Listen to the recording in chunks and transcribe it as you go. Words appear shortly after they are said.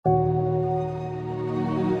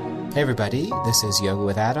Hey everybody, this is Yoga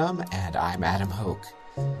with Adam, and I'm Adam Hoke.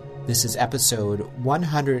 This is episode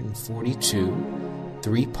 142,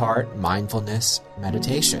 three-part mindfulness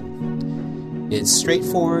meditation. It's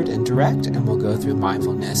straightforward and direct, and we'll go through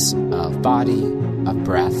mindfulness of body, of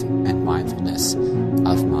breath, and mindfulness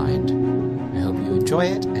of mind. I hope you enjoy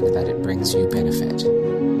it and that it brings you benefit.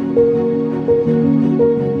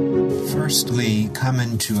 Firstly, come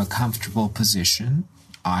into a comfortable position,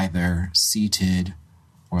 either seated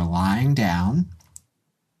or lying down,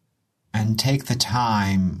 and take the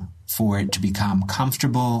time for it to become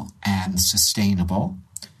comfortable and sustainable,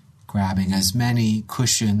 grabbing as many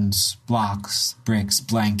cushions, blocks, bricks,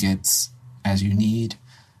 blankets as you need,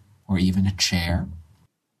 or even a chair.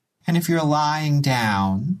 And if you're lying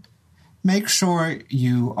down, make sure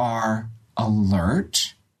you are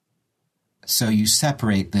alert, so you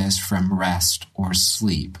separate this from rest or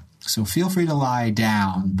sleep. So feel free to lie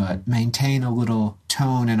down, but maintain a little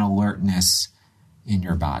tone and alertness in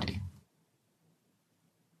your body.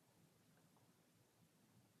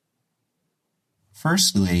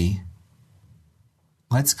 Firstly,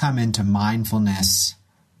 let's come into mindfulness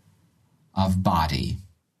of body.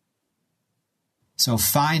 So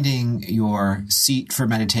finding your seat for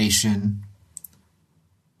meditation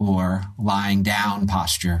or lying down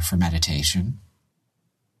posture for meditation.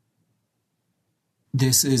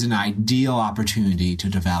 This is an ideal opportunity to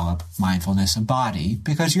develop mindfulness of body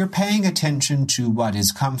because you're paying attention to what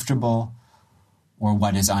is comfortable or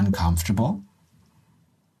what is uncomfortable.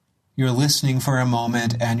 You're listening for a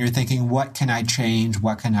moment and you're thinking, what can I change?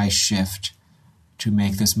 What can I shift to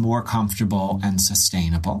make this more comfortable and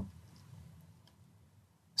sustainable?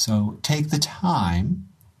 So take the time,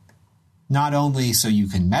 not only so you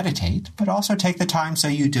can meditate, but also take the time so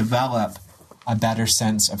you develop a better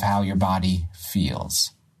sense of how your body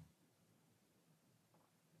feels.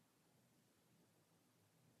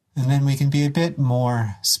 And then we can be a bit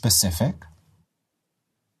more specific.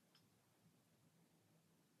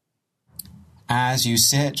 As you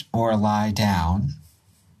sit or lie down,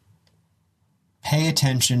 pay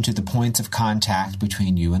attention to the points of contact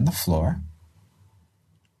between you and the floor.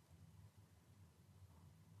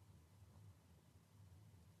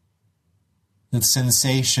 The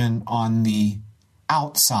sensation on the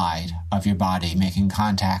outside of your body making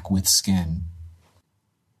contact with skin.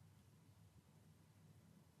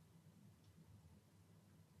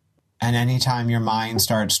 And anytime your mind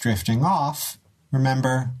starts drifting off,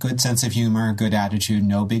 remember, good sense of humor, good attitude,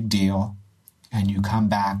 no big deal, and you come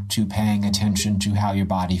back to paying attention to how your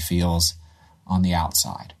body feels on the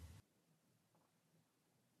outside.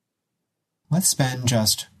 Let's spend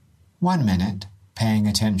just 1 minute paying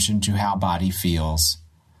attention to how body feels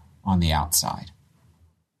on the outside.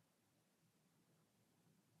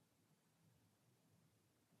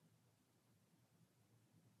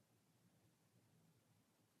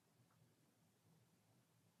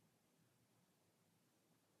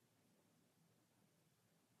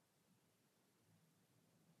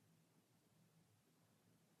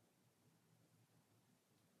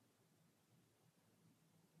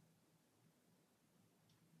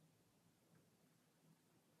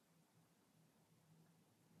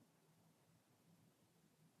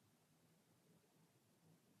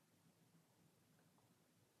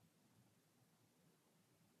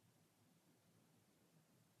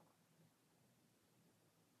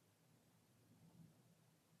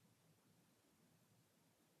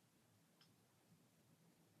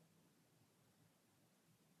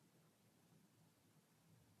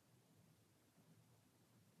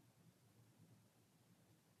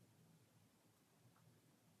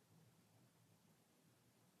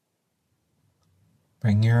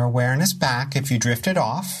 Bring your awareness back if you drifted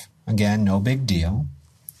off. Again, no big deal.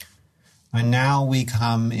 And now we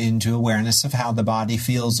come into awareness of how the body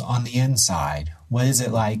feels on the inside. What is it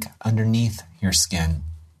like underneath your skin?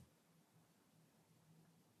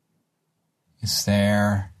 Is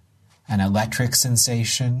there an electric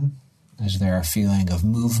sensation? Is there a feeling of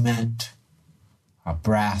movement, of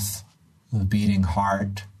breath, of beating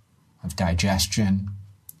heart, of digestion?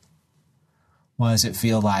 What does it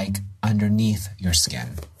feel like underneath your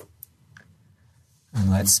skin? And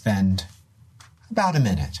let's spend about a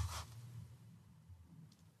minute.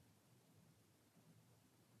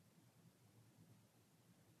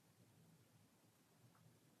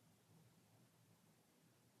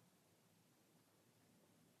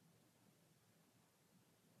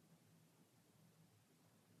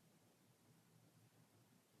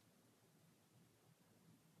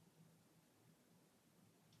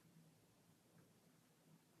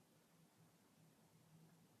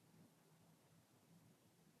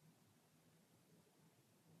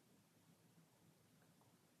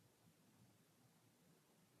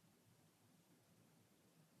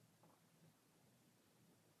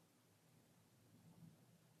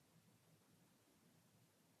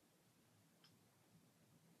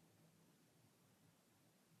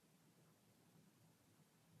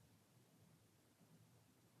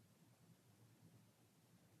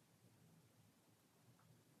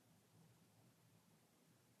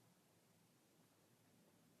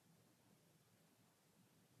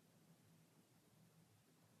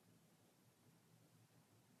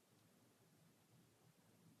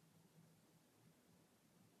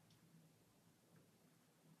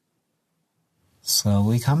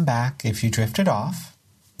 Slowly come back if you drifted off.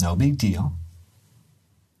 No big deal.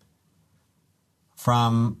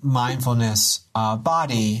 From mindfulness of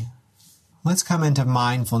body, let's come into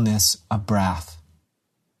mindfulness of breath.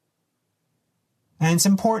 And it's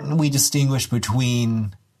important we distinguish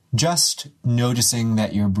between just noticing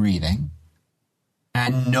that you're breathing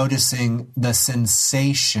and noticing the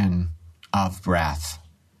sensation of breath.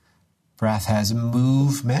 Breath has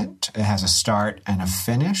movement. It has a start and a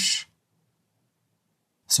finish.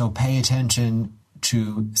 So pay attention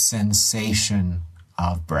to sensation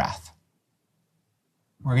of breath.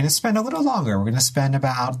 We're going to spend a little longer. We're going to spend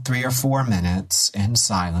about 3 or 4 minutes in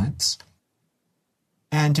silence.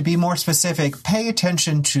 And to be more specific, pay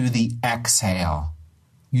attention to the exhale.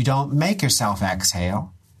 You don't make yourself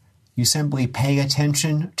exhale. You simply pay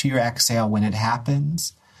attention to your exhale when it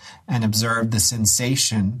happens and observe the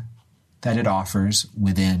sensation that it offers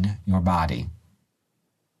within your body.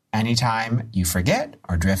 Anytime you forget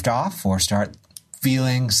or drift off or start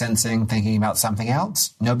feeling, sensing, thinking about something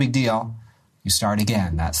else, no big deal. You start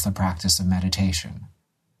again. That's the practice of meditation.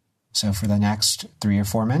 So for the next 3 or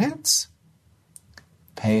 4 minutes,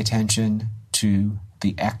 pay attention to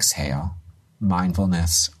the exhale,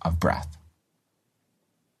 mindfulness of breath.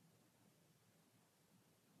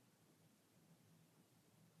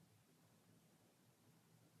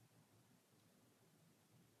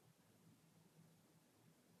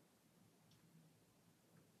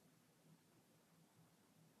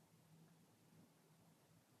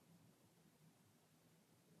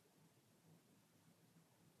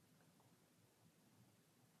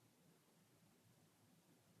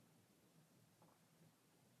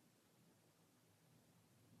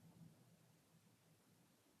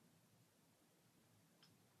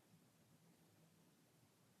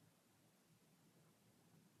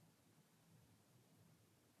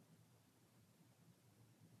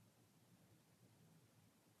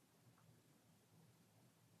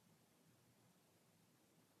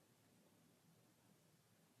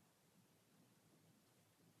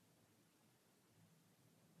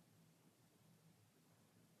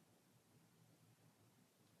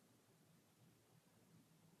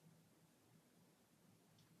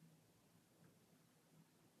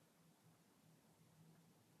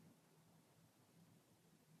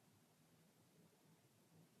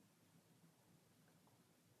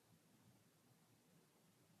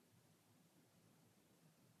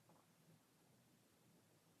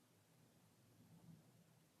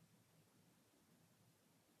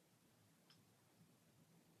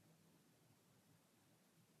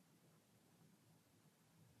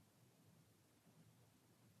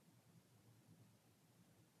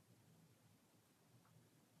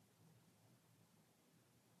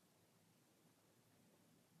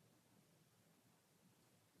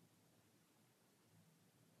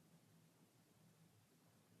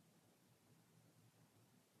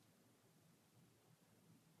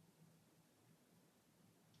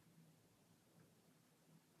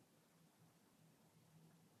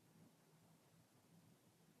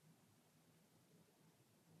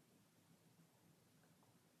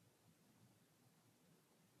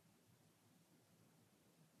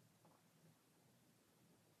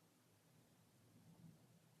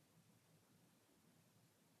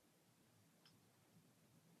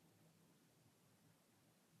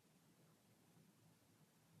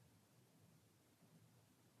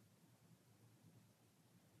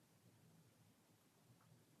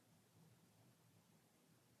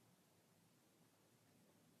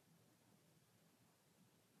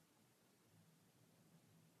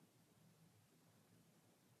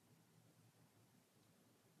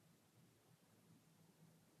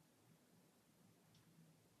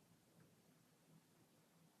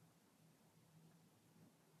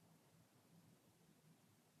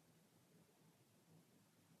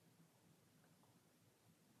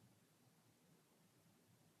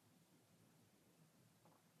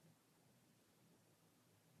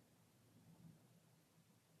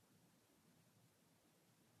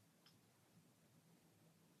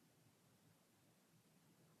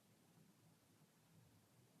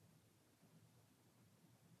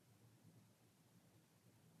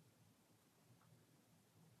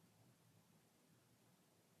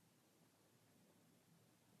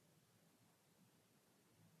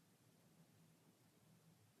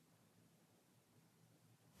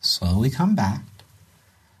 Slowly come back.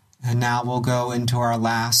 And now we'll go into our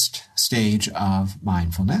last stage of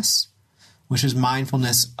mindfulness, which is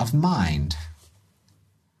mindfulness of mind.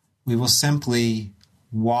 We will simply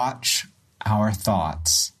watch our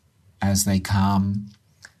thoughts as they come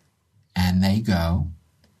and they go,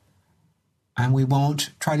 And we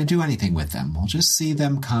won't try to do anything with them. We'll just see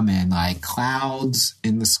them come in like clouds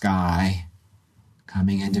in the sky,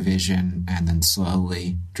 coming into vision and then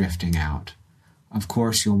slowly drifting out. Of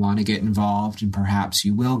course, you'll want to get involved, and perhaps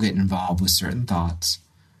you will get involved with certain thoughts.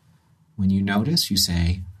 When you notice, you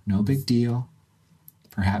say, no big deal.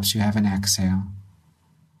 Perhaps you have an exhale.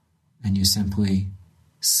 And you simply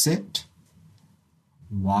sit,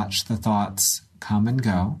 watch the thoughts come and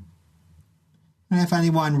go. And if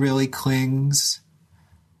anyone really clings,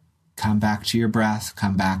 come back to your breath,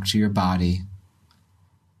 come back to your body.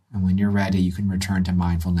 And when you're ready, you can return to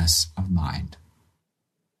mindfulness of mind.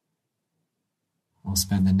 We'll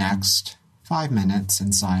spend the next 5 minutes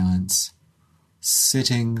in silence,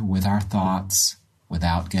 sitting with our thoughts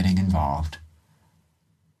without getting involved.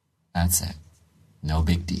 That's it. No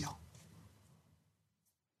big deal.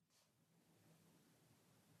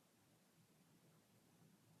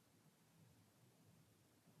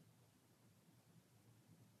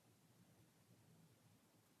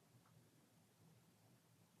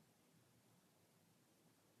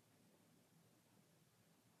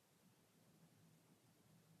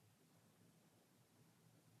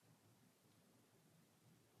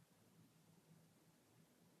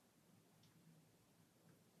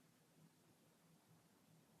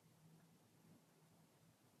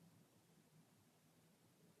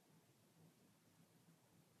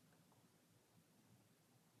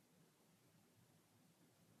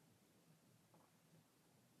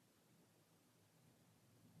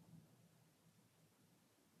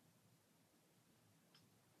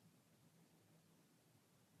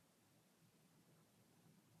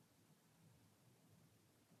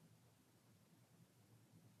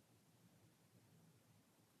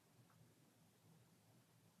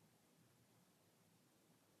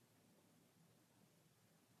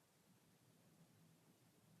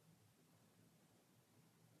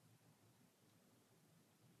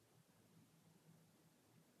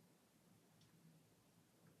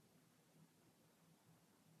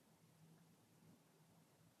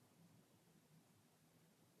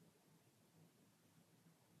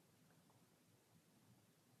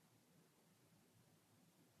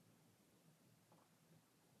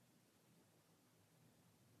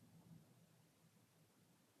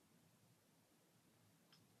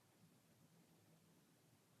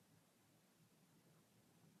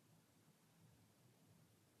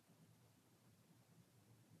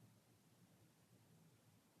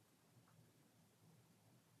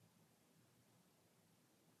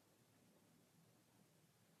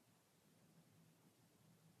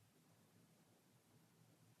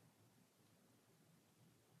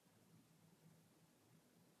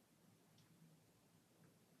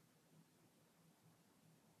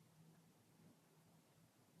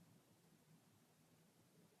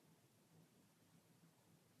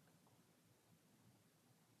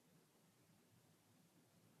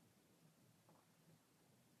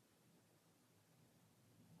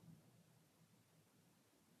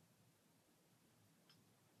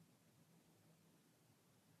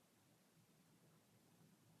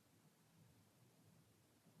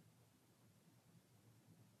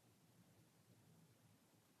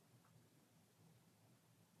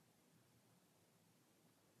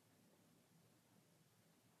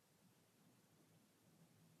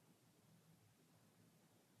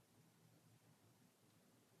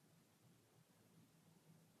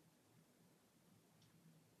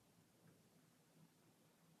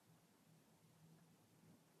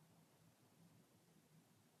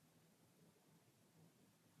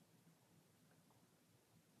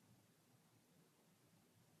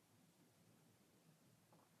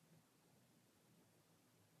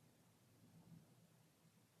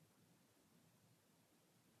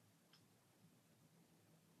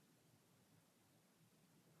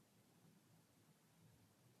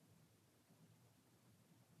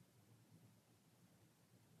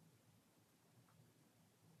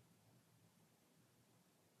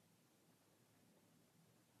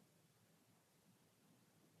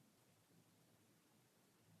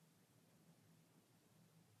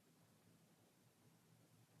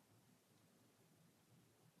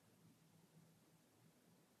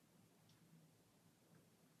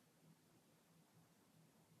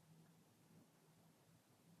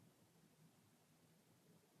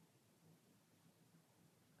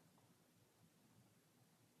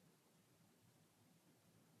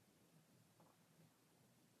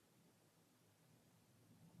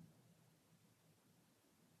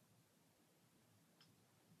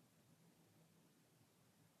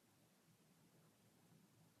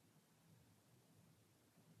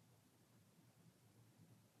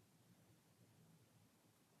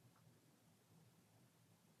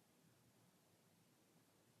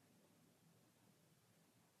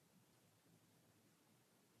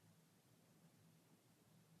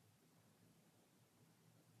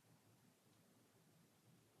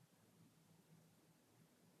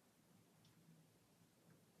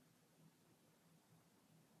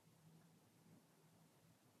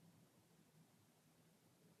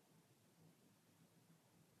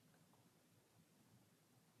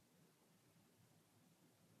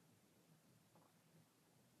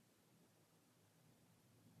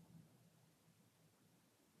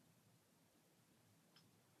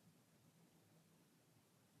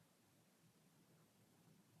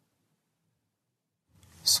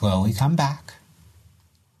 Slowly come back.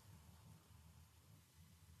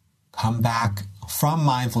 Come back from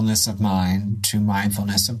mindfulness of mind to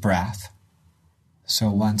mindfulness of breath. So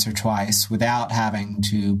once or twice, without having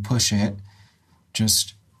to push it,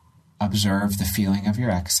 just observe the feeling of your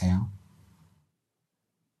exhale.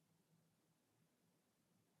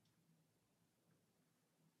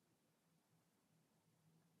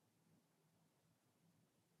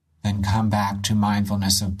 Then come back to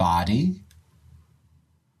mindfulness of body.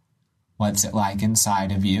 What's it like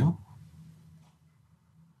inside of you?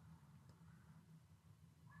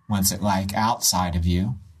 What's it like outside of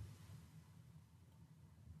you?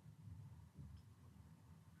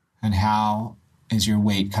 And how is your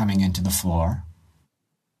weight coming into the floor?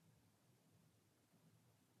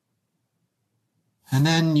 And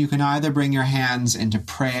then you can either bring your hands into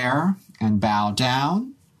prayer and bow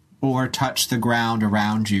down, or touch the ground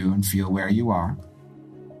around you and feel where you are.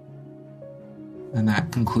 And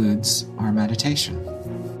that concludes our meditation.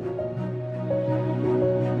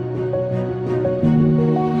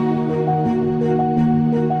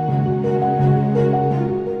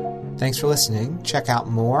 Thanks for listening. Check out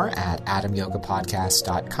more at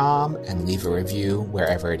adamyogapodcast.com and leave a review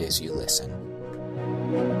wherever it is you listen.